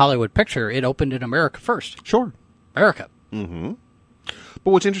American Hollywood picture, it opened in America first. Sure, America. Mm-hmm.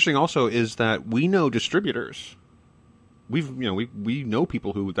 But what's interesting also is that we know distributors. We know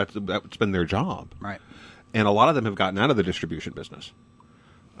people who that's been their job, right? And a lot of them have gotten out of the distribution business.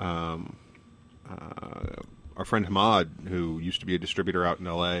 Our friend Hamad, who used to be a distributor out in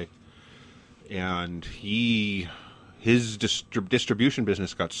L.A., and his distribution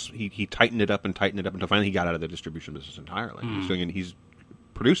business he tightened it up until finally he got out of the distribution business entirely. He's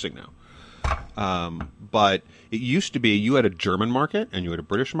producing now. But it used to be you had a German market, and you had a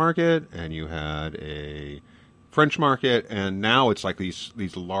British market, and you had a French market, and now it's like these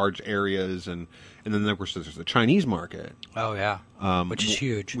large areas, and then of course there's the Chinese market. Oh yeah, which is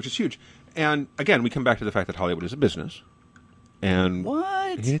huge. Which is huge. And again, we come back to the fact that Hollywood is a business. And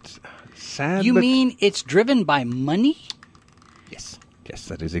what? It's sad. You mean it's driven by money? Yes. Yes,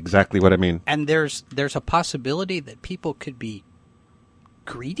 that is exactly what I mean. And there's a possibility that people could be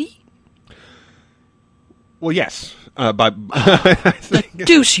greedy? Well, yes. The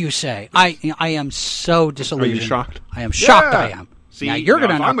deuce, you say? I am so disillusioned. Are you shocked? I am shocked. Yeah. I am. See, now you're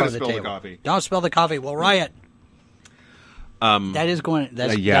going to knock I'm on the spill table. The coffee. Don't spill the coffee. We'll riot. That is going.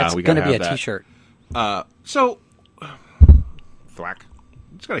 That's going to be a T-shirt. So, thwack.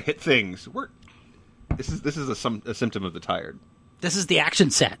 Just got to hit things. This is a symptom of the tired. This is the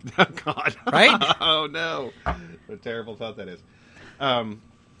action set. Oh God! Right? Oh no! What a terrible thought that is.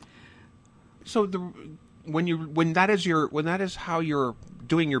 So when that is how you're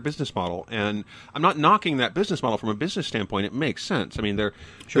doing your business model, and I'm not knocking that business model from a business standpoint. It makes sense. I mean,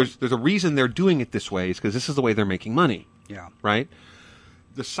 there's a reason they're doing it this way. Is because this is the way they're making money. Yeah. Right?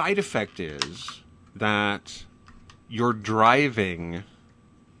 The side effect is that you're driving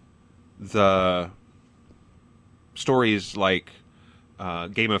the stories like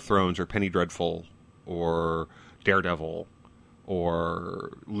Game of Thrones or Penny Dreadful or Daredevil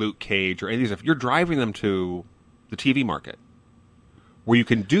or Luke Cage or any of these stuff. You're driving them to the TV market where you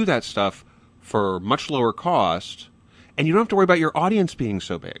can do that stuff for much lower cost. And you don't have to worry about your audience being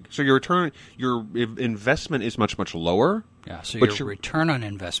so big. So your investment is much, much lower. Yeah, so your return on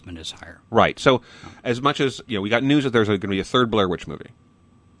investment is higher. Right. So as much as, we got news that there's going to be a third Blair Witch movie.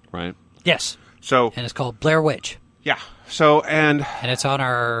 Right? Yes. So and it's called Blair Witch. Yeah. So, and it's on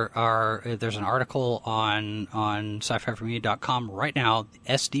our there's an article on sci-fi4me.com right now,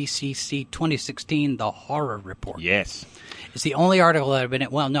 SDCC 2016, The Horror Report. Yes. It's the only article that I've been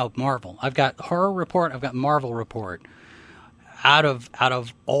Marvel. I've got Horror Report, I've got Marvel Report. Out of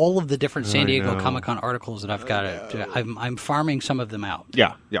all of the different San Diego Comic-Con articles that I've got, I'm farming some of them out.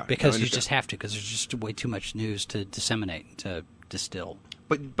 Yeah. Because you just have to, because there's just way too much news to disseminate, to distill,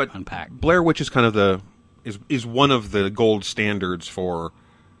 but unpack. Blair Witch is kind of is one of the gold standards for.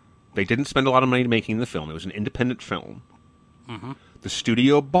 They didn't spend a lot of money making the film. It was an independent film. Mm-hmm. The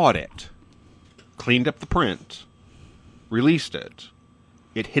studio bought it, cleaned up the print, released it.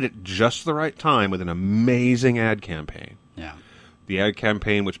 It hit at just the right time with an amazing ad campaign. Yeah. The ad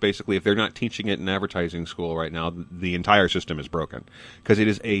campaign, which basically, if they're not teaching it in advertising school right now, the entire system is broken. Because it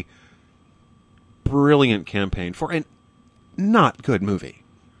is a brilliant campaign for a not good movie.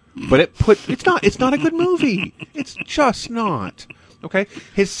 But it's not a good movie. It's just not. Okay?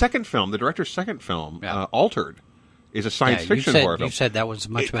 His second film, the director's second film, Altered, is a science fiction horror film. You said that was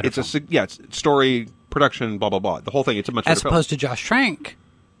much better. It's story, production, blah, blah, blah. The whole thing, it's a much better film. As opposed to Josh Trank,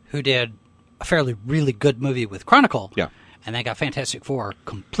 who did a really good movie with Chronicle. Yeah. And they got Fantastic Four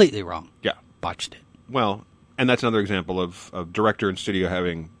completely wrong. Yeah. Botched it. Well, and that's another example of director and studio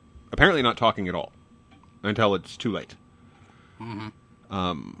apparently not talking at all until it's too late. Mm-hmm.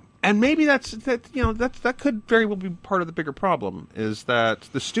 And maybe that could very well be part of the bigger problem, is that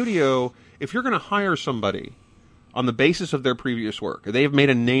the studio, if you're going to hire somebody on the basis of their previous work, they have made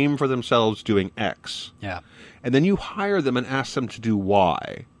a name for themselves doing X. Yeah. And then you hire them and ask them to do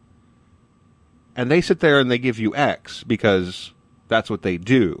Y. And they sit there and they give you X because that's what they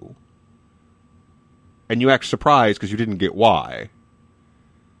do. And you act surprised because you didn't get Y.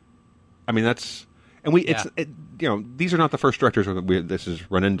 I mean, that's... And these are not the first directors that this has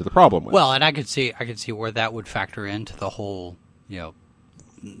run into the problem with. Well, and I could see where that would factor into the whole,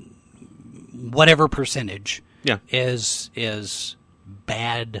 whatever percentage is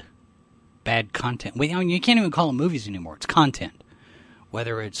bad content. You can't even call them movies anymore. It's content.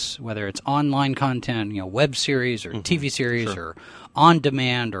 whether it's online content, web series or TV series or on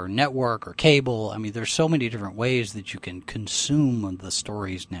demand or network or cable. I mean, there's so many different ways that you can consume the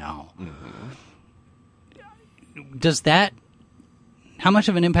stories now. Does that? How much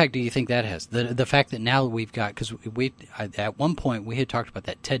of an impact do you think that has? The fact that now we've got, because at one point we had talked about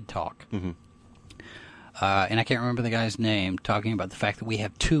that TED Talk, and I can't remember the guy's name, talking about the fact that we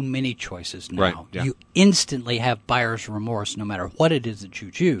have too many choices now. Right, yeah. You instantly have buyer's remorse no matter what it is that you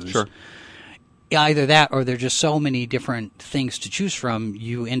choose. Sure. Either that or there are just so many different things to choose from,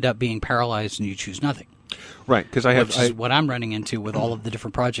 you end up being paralyzed and you choose nothing. Right, because Which is what I'm running into with all of the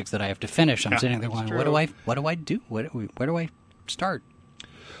different projects that I have to finish. I'm sitting there going, what do I do? Where do I start?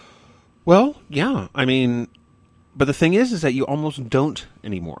 Well, yeah. I mean, but the thing is that you almost don't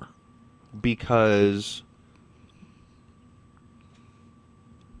anymore, because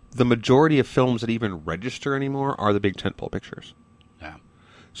the majority of films that even register anymore are the big tentpole pictures. Yeah.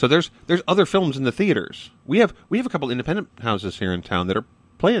 So there's other films in the theaters. We have a couple independent houses here in town that are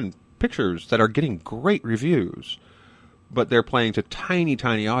playing pictures that are getting great reviews, but they're playing to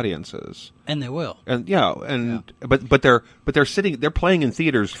tiny audiences. And they will. And but they're playing in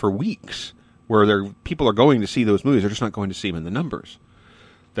theaters for weeks where people are going to see those movies. They're just not going to see them in the numbers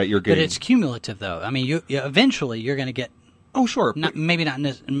that you're getting. But it's cumulative, though. I mean, you eventually you're going to get. Oh, sure. Maybe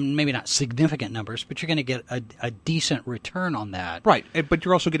not significant numbers, but you're going to get a decent return on that. Right, but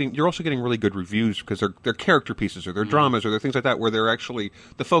you're also getting really good reviews because they're character pieces or they're dramas or they're things like that where they're actually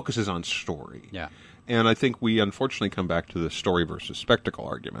the focus is on story. Yeah. And I think we unfortunately come back to the story versus spectacle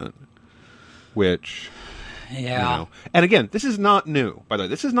argument, which, and again, this is not new. By the way,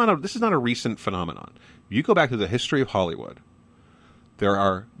 this is not a recent phenomenon. You go back to the history of Hollywood. There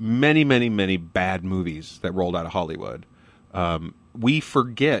are many, many, many bad movies that rolled out of Hollywood. We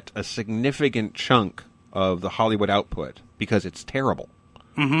forget a significant chunk of the Hollywood output because it's terrible.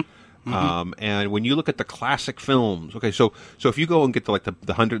 And when you look at the classic films, okay, so if you go and get the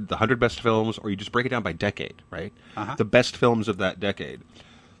 100 best films, or you just break it down by decade, right? The best films of that decade,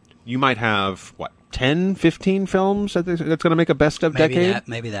 you might have 10, 15 films that's going to make a best of decade.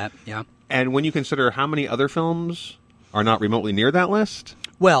 Maybe that, yeah. And when you consider how many other films are not remotely near that list,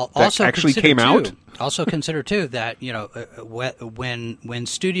 well, that also actually came out. Also consider too that when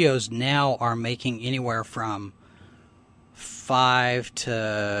studios now are making anywhere from 5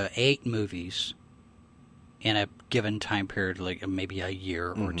 to 8 movies in a given time period, like maybe a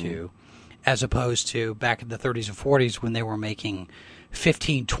year or two, as opposed to back in the 30s and 40s when they were making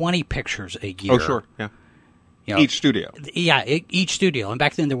 15, 20 pictures a year. Oh, sure, yeah. Each studio. Yeah, each studio. And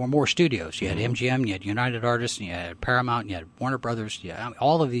back then there were more studios. You had MGM, you had United Artists, and you had Paramount, and you had Warner Brothers,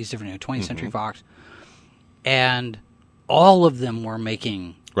 all of these different, 20th Century Fox. And all of them were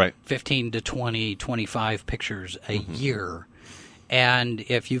making 15 to 20, 25 pictures a year. And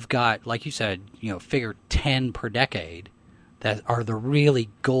if you've got, like you said, figure 10 per decade that are the really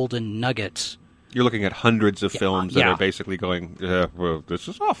golden nuggets. You're looking at hundreds of films that are basically going, well, this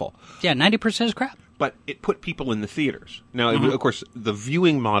is awful. Yeah, 90% is crap. But it put people in the theaters. Now, of course, the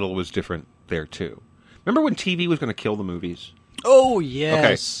viewing model was different there, too. Remember when TV was going to kill the movies? Oh,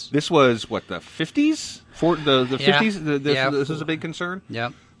 yes. Okay, this was, the 50s? The 50s? This was a big concern?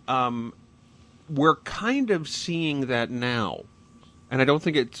 Yeah. We're kind of seeing that now. And I don't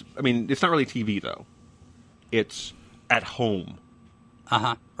think it's not really TV, though. It's at home.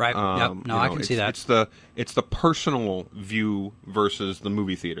 Right. Yep. No, I can see that. It's the personal view versus the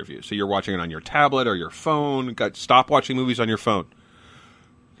movie theater view. So you're watching it on your tablet or your phone. Stop watching movies on your phone.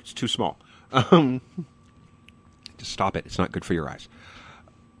 It's too small. Just stop it. It's not good for your eyes.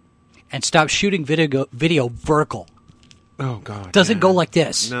 And stop shooting video vertical. Oh, God. Doesn't go like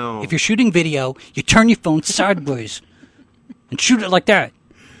this. No. If you're shooting video, you turn your phone sideways and shoot it like that.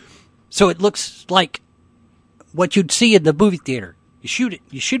 So it looks like what you'd see in the movie theater. You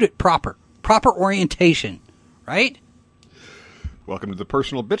shoot it proper orientation, right? Welcome to the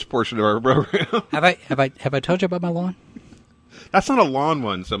personal bitch portion of our program. Have I told you about my lawn? That's not a lawn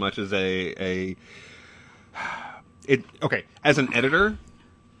one so much as okay. As an editor,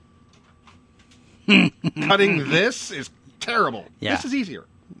 cutting this is terrible. Yeah. This is easier.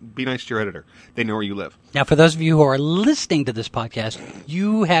 Be nice to your editor. They know where you live. Now, for those of you who are listening to this podcast,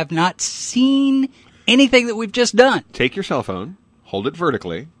 you have not seen anything that we've just done. Take your cell phone. Hold it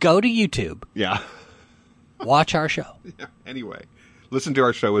vertically. Go to YouTube. Yeah. Watch our show. Yeah. Anyway, listen to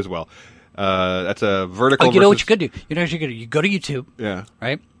our show as well. That's a vertical. Oh, you know what you could do? You know what you could do? You go to YouTube. Yeah.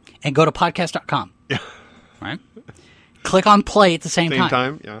 Right? And go to podcast.com. Yeah. Right? Click on play at the same time. Same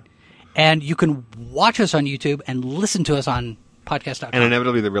time, yeah. And you can watch us on YouTube and listen to us on podcast.com. And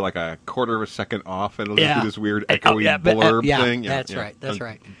inevitably there'll be like a quarter of a second off, and it'll just be this weird echoey but, blurb yeah, thing. That's right. That's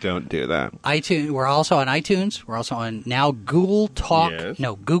right. Don't do that. iTunes. We're also on iTunes. We're also on now Google Talk. Yes.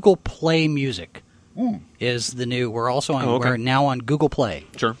 No, Google Play Music is the new. We're also on. We're now on Google Play.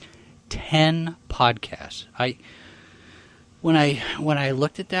 Sure. 10 podcasts. When I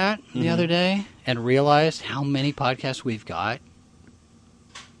looked at that the other day and realized how many podcasts we've got,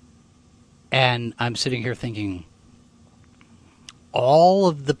 and I'm sitting here thinking, all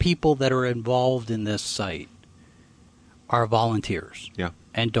of the people that are involved in this site are volunteers. Yeah.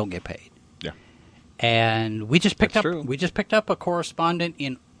 And don't get paid. Yeah. And we just picked up a correspondent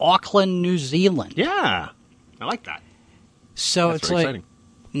in Auckland, New Zealand. Yeah. I like that. So That's it's very like exciting.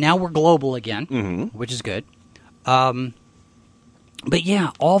 now we're global again, which is good. But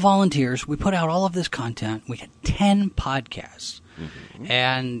yeah, all volunteers. We put out all of this content. We had 10 podcasts.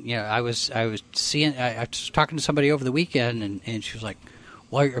 And I was talking to somebody over the weekend, and she was like,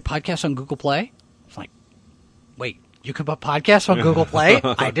 "Well, your podcast on Google Play?" I was like, "Wait, you can put podcasts on Google Play?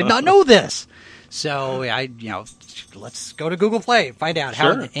 I did not know this." So let's go to Google Play and find out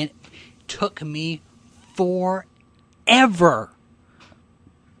how. Sure. And it took me forever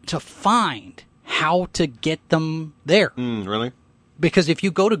to find how to get them there. Really? Because if you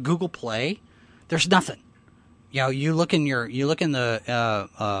go to Google Play, there's nothing. You look in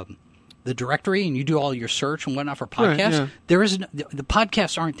the directory and you do all your search and whatnot for podcasts. Right, yeah. There is the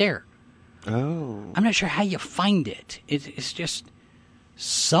podcasts aren't there. Oh. I'm not sure how you find it. It's just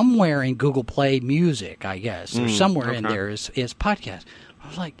somewhere in Google Play Music, I guess, or somewhere in there is podcast. I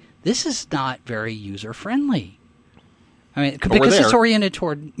was like, this is not very user friendly. I mean, because it's oriented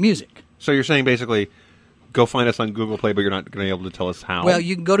toward music. So you're saying basically, go find us on Google Play, but you're not going to be able to tell us how. Well,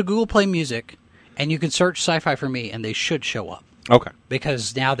 you can go to Google Play Music. And you can search Sci-Fi for Me, and they should show up. Okay.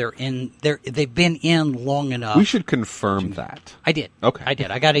 Because now they've been in long enough. We should confirm that. I did. Okay. I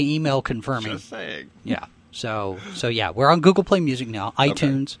did. I got an email confirming. Just saying. Yeah. So yeah, we're on Google Play Music now.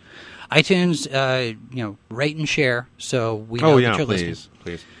 iTunes. Okay. iTunes, rate and share so we know that you're listening.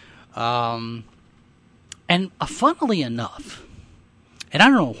 Please. And funnily enough, and I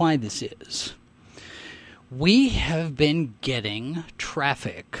don't know why this is, we have been getting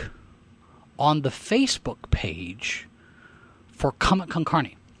traffic on the Facebook page for Comic Con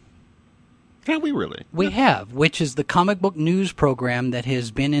Carney. Have we really? We have, which is the comic book news program that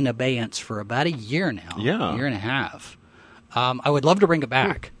has been in abeyance for about a year now. Yeah. A year and a half. I would love to bring it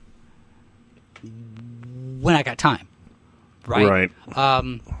back when I got time. Right.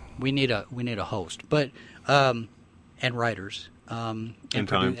 We need a host, but and writers, and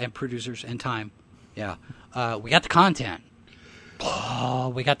time. and producers and time. Yeah. We got the content. Oh,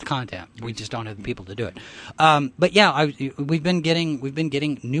 we got the content. We just don't have the people to do it. But yeah, we've been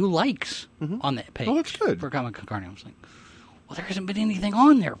getting new likes on that page. Oh, that's good. For Comic Con Carney. I was like, well, there hasn't been anything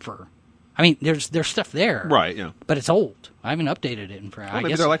on there for. I mean, there's stuff there, right? Yeah, but it's old. I haven't updated it in forever. Well,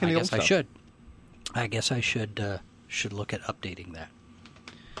 maybe they're liking the old I stuff. should. I guess I should look at updating that.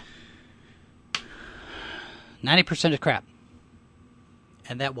 90% is crap,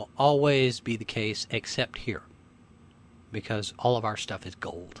 and that will always be the case, except here. Because all of our stuff is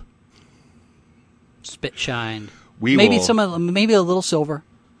gold, spit shined. Maybe a little silver,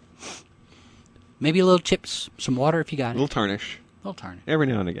 maybe a little chips, some water if you got it. A little tarnish every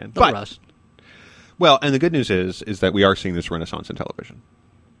now and again. Little rust. Well, and the good news is that we are seeing this renaissance in television.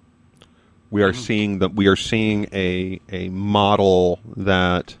 We are seeing a model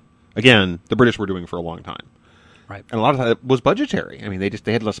that, again, the British were doing for a long time. Right. And a lot of that was budgetary. I mean, they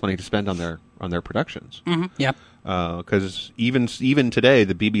had less money to spend on their productions. Mm-hmm. Yeah. Because even today,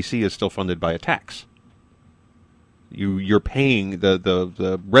 the BBC is still funded by a tax. You're paying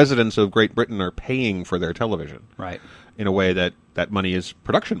the residents of Great Britain are paying for their television, right? In a way that money is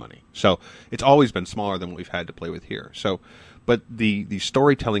production money. So it's always been smaller than what we've had to play with here. So, but the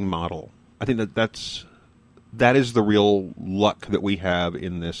storytelling model, I think that is the real luck that we have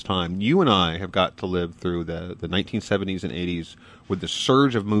in this time. You and I have got to live through the 1970s and 80s with the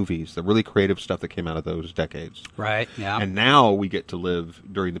surge of movies, the really creative stuff that came out of those decades. Right, yeah. And now we get to live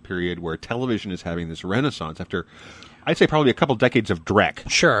during the period where television is having this renaissance after, I'd say, probably a couple decades of dreck.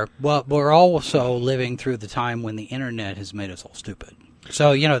 Sure. Well, we're also living through the time when the internet has made us all stupid.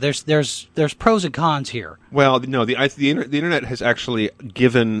 So, there's pros and cons here. Well, no, the internet has actually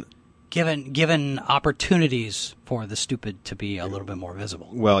given opportunities for the stupid to be a little bit more visible.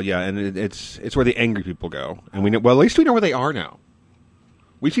 Well, yeah, and it's where the angry people go, and we know. Well, at least we know where they are now.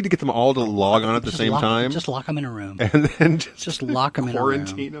 We need to get them all to log on at the same time. Just lock them in a room, and then just lock them in a room.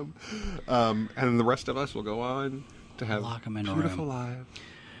 Quarantine them, and the rest of us will go on to have lock them in beautiful a room.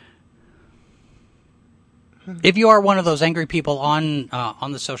 lives. If you are one of those angry people on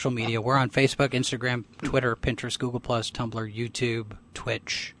the social media, we're on Facebook, Instagram, Twitter, Pinterest, Google+, Tumblr, YouTube,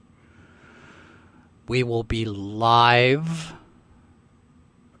 Twitch. We will be live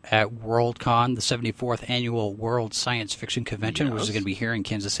at WorldCon, the 74th Annual World Science Fiction Convention, which is going to be here in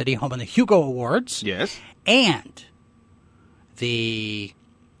Kansas City, home of the Hugo Awards. Yes. And the,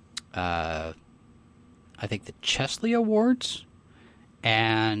 I think the Chesley Awards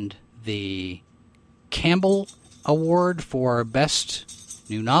and the Campbell Award for Best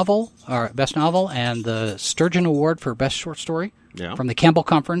New Novel, or Best Novel, and the Sturgeon Award for Best Short Story from the Campbell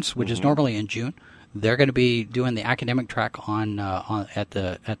Conference, which is normally in June. They're going to be doing the academic track at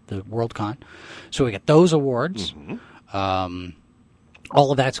the WorldCon, so we get those awards. All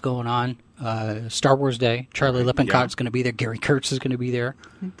of that's going on. Star Wars Day. Charlie Lippincot's going to be there. Gary Kurtz is going to be there.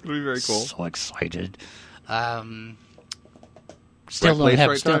 It'll be very cool. So excited. Still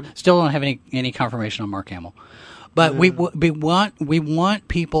don't have any confirmation on Mark Hamill, but we want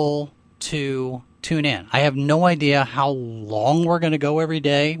people to tune in. I have no idea how long we're going to go every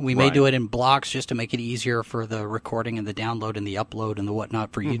day. We may do it in blocks just to make it easier for the recording and the download and the upload and the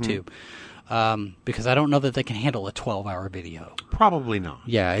whatnot for YouTube. Because I don't know that they can handle a 12-hour video. Probably not.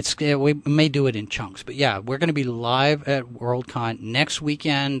 Yeah, we may do it in chunks. But yeah, we're going to be live at WorldCon next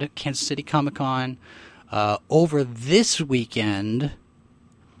weekend, Kansas City Comic-Con. Over this weekend,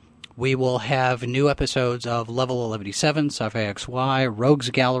 we will have new episodes of Level 1187, Sci-Fi XY,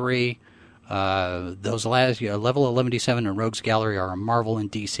 Rogues Gallery. Those last Level 1187 and Rogues Gallery are a Marvel and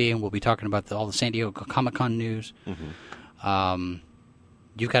DC, and we'll be talking about all the San Diego Comic-Con news.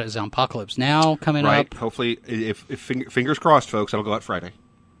 You've got Zompocalypse Now coming up. Hopefully, if fingers crossed, folks, it'll go out Friday.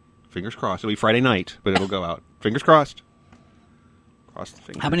 Fingers crossed. It'll be Friday night, but it'll go out. Fingers crossed. Cross the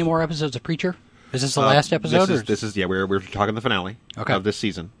fingers. How many more episodes of Preacher? Is this the last episode? This is we're talking the finale of this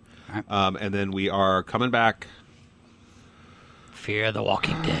season. Right. And then we are coming back. Fear the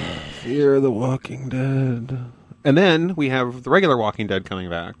Walking Dead. Fear the Walking Dead. And then we have the regular Walking Dead coming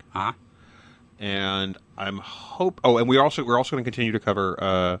back. And and we're also going to continue to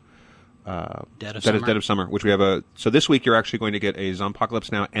cover Dead of Summer, which we have so this week you're actually going to get a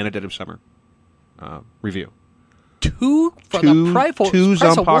Zompocalypse Now and a Dead of Summer review. Two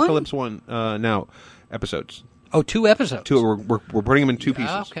Zompocalypse Now episodes. Oh, 2 episodes. We're putting them in 2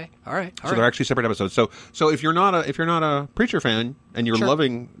 pieces. Okay, all right. So they're actually separate episodes. So if you're not a Preacher fan and you're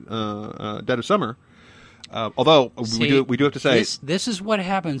loving Dead of Summer, although we do have to say this is what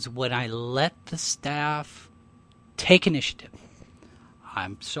happens when I let the staff take initiative.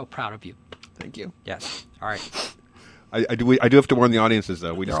 I'm so proud of you. Thank you. Yes. All right. I do have to warn the audiences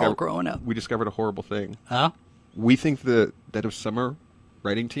though. They're all growing up. We discovered a horrible thing. Huh? We think the Dead of Summer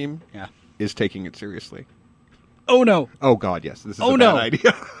writing team is taking it seriously. Oh no! Oh God, yes. This is a bad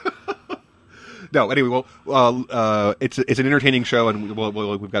idea. No, anyway, it's an entertaining show, and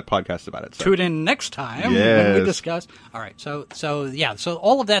we've got podcasts about it. So. Tune in next time when we discuss. All right, so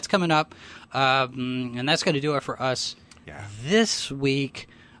all of that's coming up, and that's going to do it for us this week.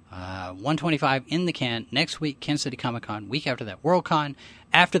 125 in the can. Next week, Kansas City Comic-Con. Week after that, WorldCon.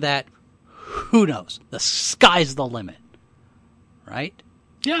 After that, who knows? The sky's the limit. Right?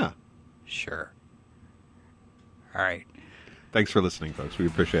 Yeah. Sure. All right. Thanks for listening, folks. We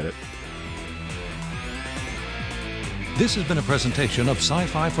appreciate it. This has been a presentation of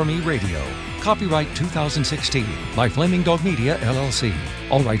Sci-Fi for Me Radio. Copyright 2016 by Flaming Dog Media, LLC.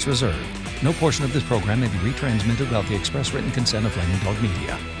 All rights reserved. No portion of this program may be retransmitted without the express written consent of Flaming Dog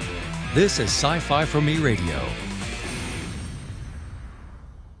Media. This is Sci-Fi for Me Radio.